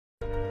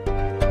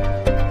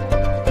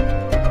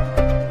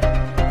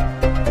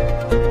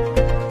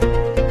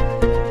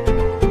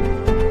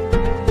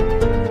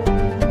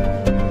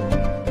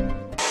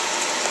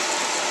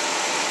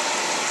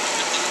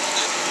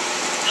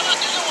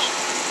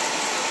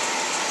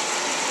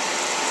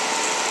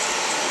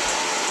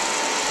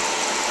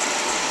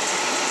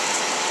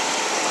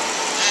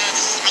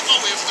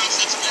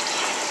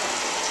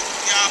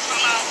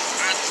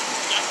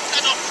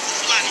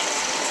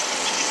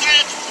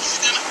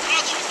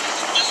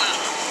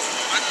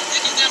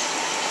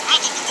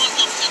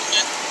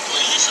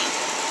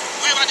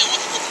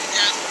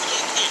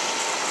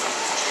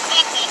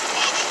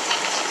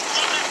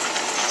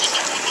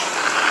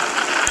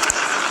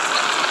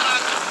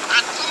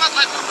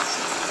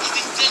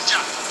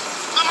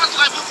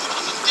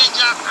livelihood is in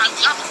danger, and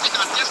we have to take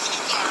our destiny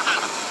into our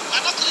hands. We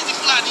are not killing the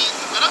Fulani,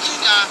 we are not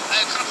killing their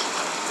cattle.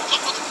 We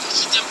just want to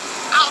push them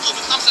out of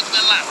the farm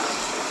settlement land.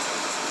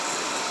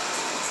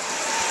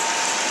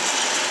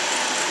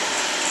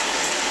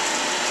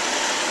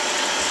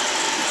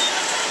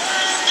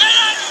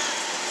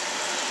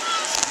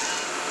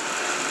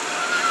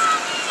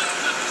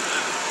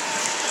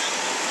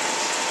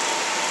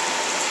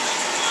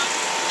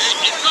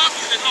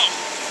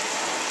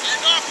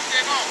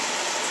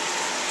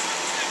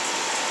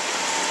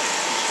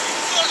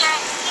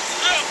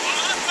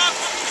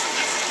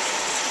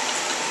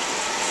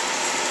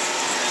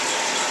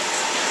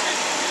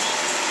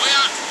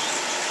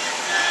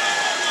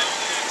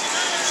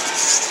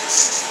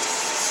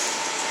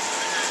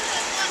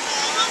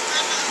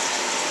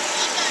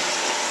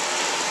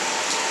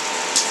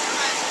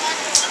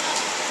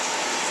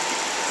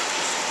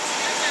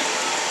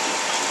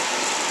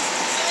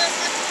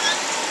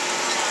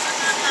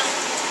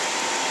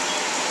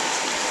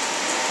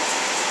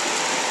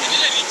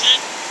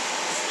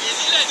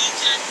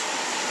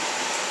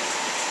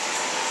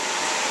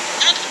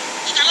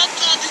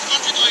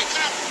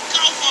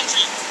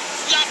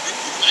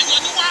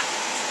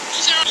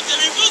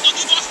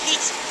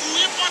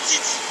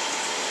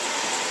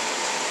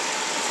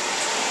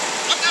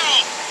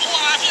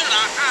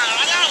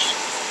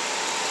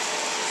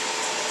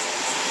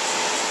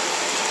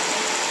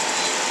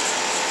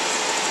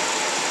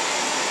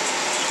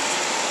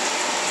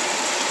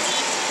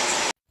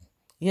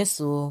 Yes,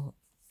 so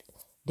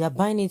they are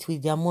buying it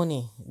with their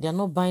money. They are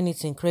not buying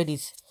it in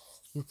credit.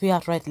 You pay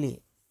outrightly.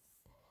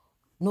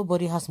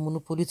 Nobody has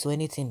monopoly to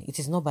anything. It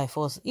is not by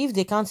force. If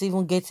they can't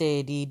even get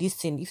this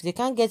thing, if they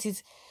can't get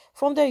it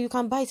from there, you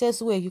can buy it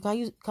elsewhere. You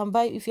can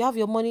buy, if you have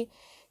your money,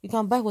 you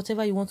can buy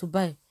whatever you want to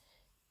buy.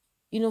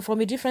 You know,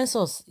 from a different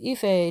source.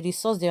 If the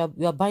source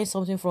you are buying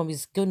something from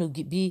is going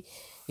to be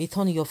a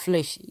thorn in your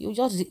flesh, you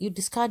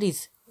discard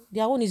it.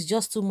 Their own is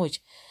just too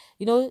much.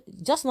 You know,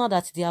 just now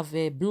that they have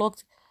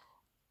blocked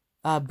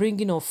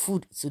bringing of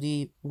food to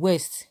the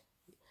west,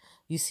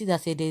 you see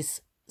that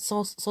there's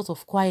some sort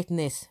of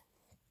quietness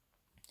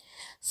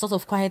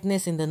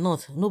in the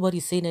north.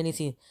 Nobody's saying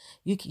anything.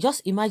 You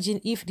just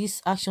imagine if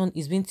this action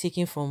is being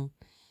taken from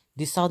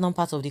the southern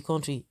part of the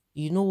country.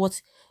 You know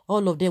what?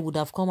 All of them would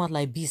have come out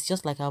like beasts,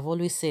 just like I've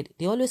always said.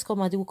 They always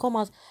come out. They will come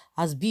out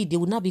as beasts. They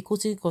will not be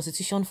quoting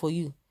constitution for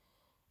you.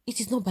 It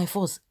is not by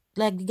force.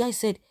 Like the guy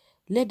said,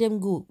 let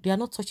them go. They are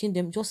not touching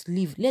them. Just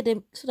leave. Let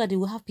them, so that they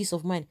will have peace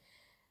of mind.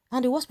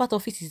 And the worst part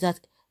of it is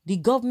that the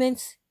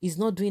government is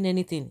not doing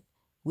anything.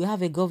 We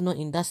have a governor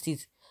in that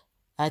state.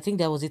 I think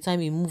there was a time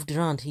he moved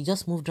around. He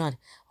just moved around.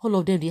 All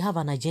of them, they have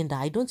an agenda.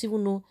 I don't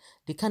even know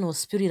the kind of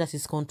spirit that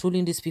is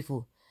controlling these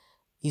people.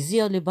 Is it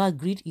all about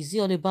greed? Is it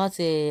all about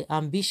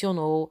ambition,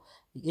 or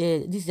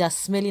this their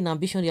smelling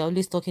ambition they are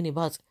always talking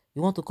about?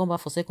 You want to come back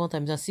for second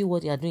time and see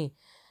what they are doing.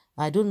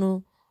 I don't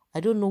know.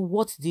 I don't know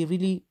what they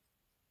really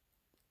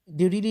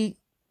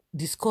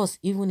discuss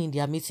even in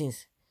their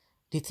meetings.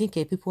 They think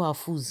people are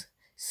fools.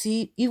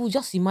 See, you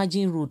just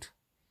imagine road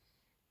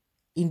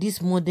in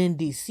this modern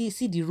day. See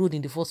the road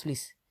in the first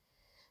place.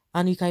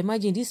 And you can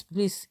imagine this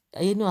place,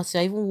 you know, as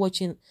you're even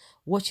watching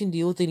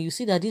the whole thing, you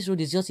see that this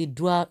road is just a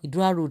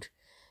dry road.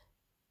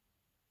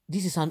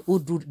 This is an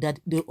old road that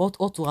they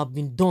ought to have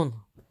been done.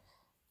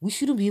 We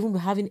shouldn't be even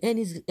having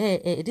any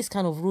this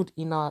kind of road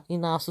in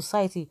our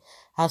society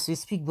as we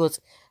speak, but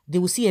they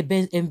will see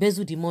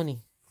embezzle the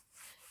money.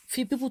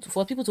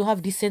 For people to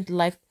have decent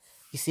life,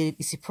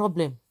 it's a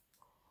problem.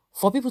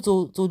 For people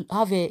to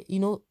have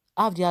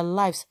have their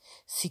lives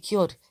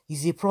secured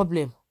is a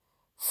problem.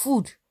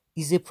 Food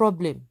is a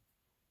problem.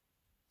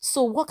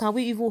 So what can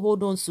we even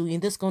hold on to in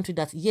this country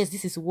that, yes,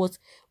 this is what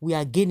we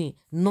are gaining?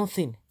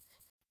 Nothing.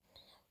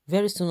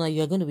 Very soon now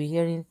you are going to be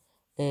hearing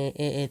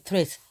a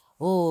threat.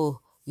 Oh,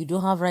 you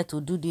don't have right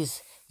to do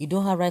this. You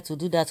don't have right to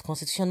do that.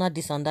 Constitutional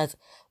this and that.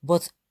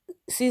 But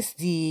since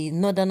the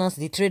northerners,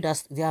 the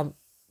traders,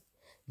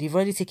 they've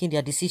already taken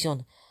their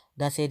decision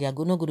that they are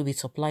not going to be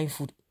supplying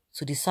food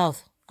to the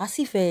south. As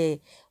if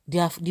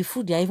the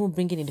food they are even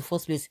bringing in the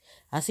first place,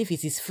 as if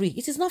it is free.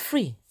 It is not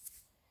free.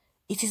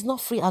 It is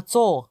not free at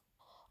all.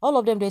 All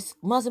of them, there's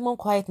maximum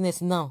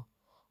quietness now.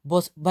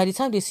 But by the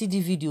time they see the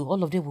video,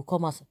 all of them will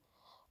come out.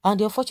 And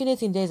the unfortunate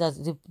thing there is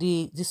that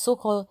the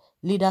so-called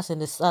leaders in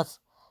the south,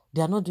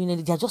 they are not doing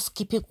anything. They are just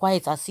keeping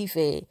quiet as if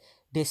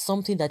there's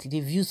something that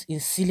they've used in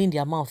sealing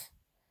their mouth.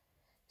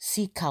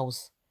 See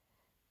cows.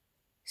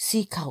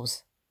 See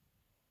cows.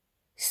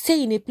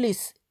 Stay in a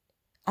place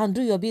and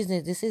do your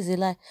business. This is a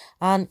lie.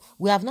 And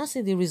we have not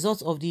seen the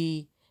results of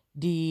the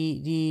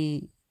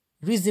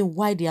reason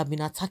why they have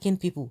been attacking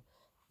people,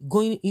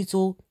 going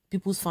into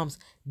people's farms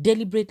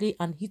deliberately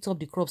and hit up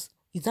the crops.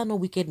 Is that not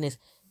wickedness?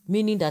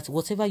 Meaning that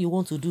whatever you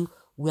want to do,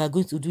 we are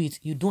going to do it.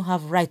 You don't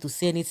have right to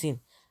say anything.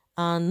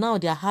 And now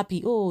they are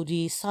happy. Oh,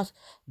 the South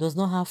does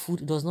not have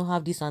food, does not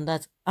have this and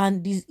that.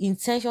 And this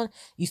intention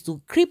is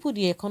to cripple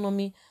the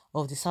economy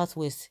of the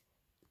Southwest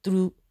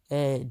through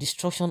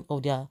destruction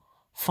of their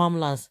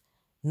farmlands.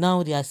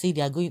 Now they are saying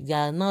they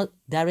are now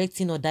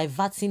directing or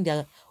diverting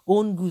their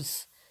own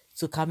goods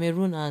to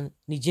Cameroon and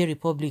Niger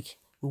Republic.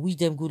 We wish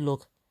them good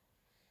luck.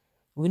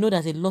 We know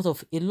that a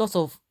lot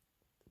of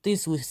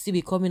things will still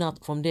be coming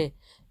out from there.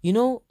 You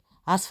know,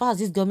 as far as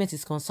this government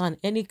is concerned,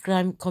 any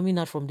crime coming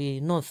out from the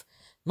north,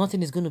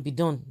 nothing is going to be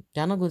done.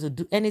 They are not going to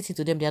do anything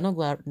to them. They are not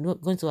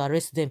going to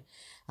arrest them.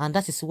 And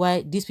that is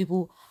why these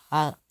people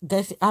are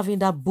having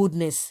that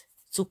boldness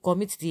to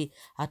commit the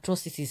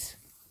atrocities,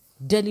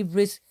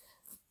 deliberate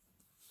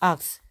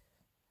acts,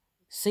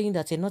 saying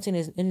that nothing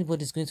is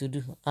anybody's going to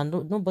do, and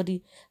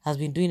nobody has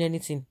been doing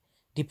anything.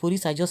 The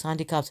police are just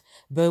handicapped.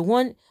 But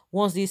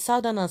once the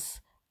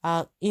southerners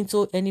are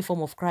into any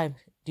form of crime,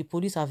 the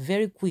police are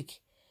very quick,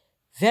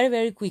 very,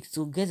 very quick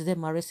to get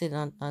them arrested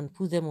and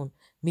put them on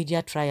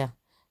media trial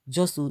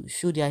just to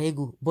show their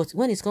ego. But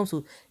when it comes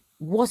to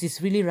what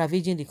is really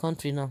ravaging the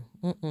country now,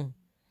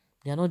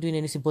 they are not doing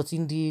anything. But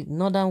in the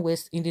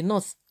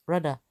north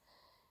rather,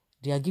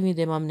 they are giving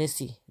them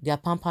amnesty. They are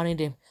pampering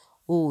them.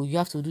 Oh, you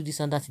have to do this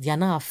and that. They are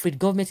not afraid.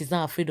 Government is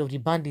not afraid of the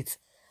bandits.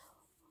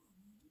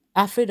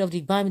 Afraid of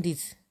the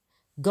bandits.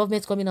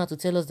 Government coming out to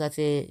tell us that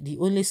the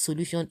only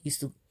solution is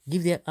to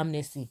give them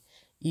amnesty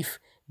if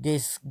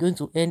there's going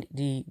to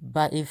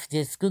if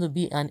there's going to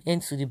be an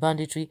end to the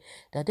banditry,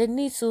 that they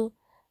need to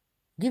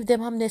give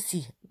them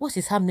amnesty. What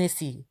is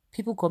amnesty?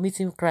 People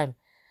committing crime,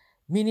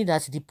 meaning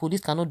that the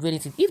police cannot do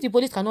anything. If the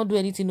police cannot do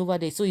anything over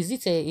there, so is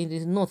it in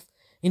the north,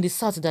 in the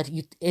south, that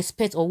you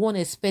expect or one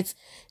expects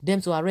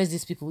them to arrest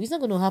these people? It's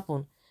not going to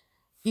happen.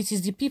 It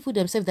is the people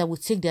themselves that will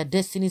take their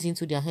destinies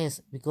into their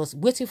hands, because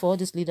waiting for all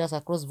these leaders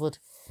across board,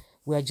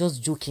 we are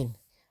just joking.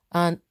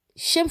 And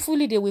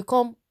shamefully, they will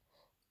come.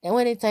 And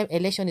when anytime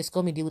election is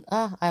coming, they would,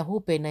 I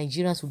hope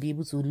Nigerians will be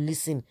able to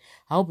listen.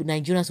 I hope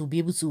Nigerians will be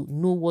able to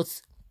know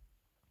what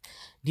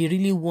they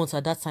really want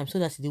at that time, so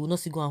that they will not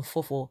still go and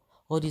fall for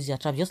all these their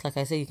traps. Just like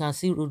I said, you can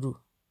see road.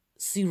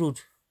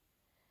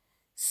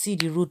 See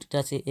the road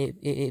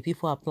that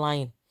people are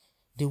applying.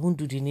 They won't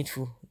do the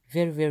needful.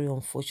 Very, very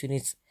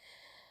unfortunate.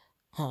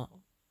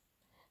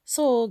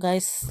 So,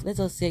 guys, let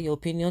us hear your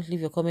opinion.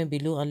 Leave your comment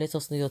below and let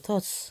us know your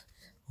thoughts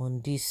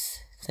on this.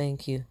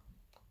 Thank you.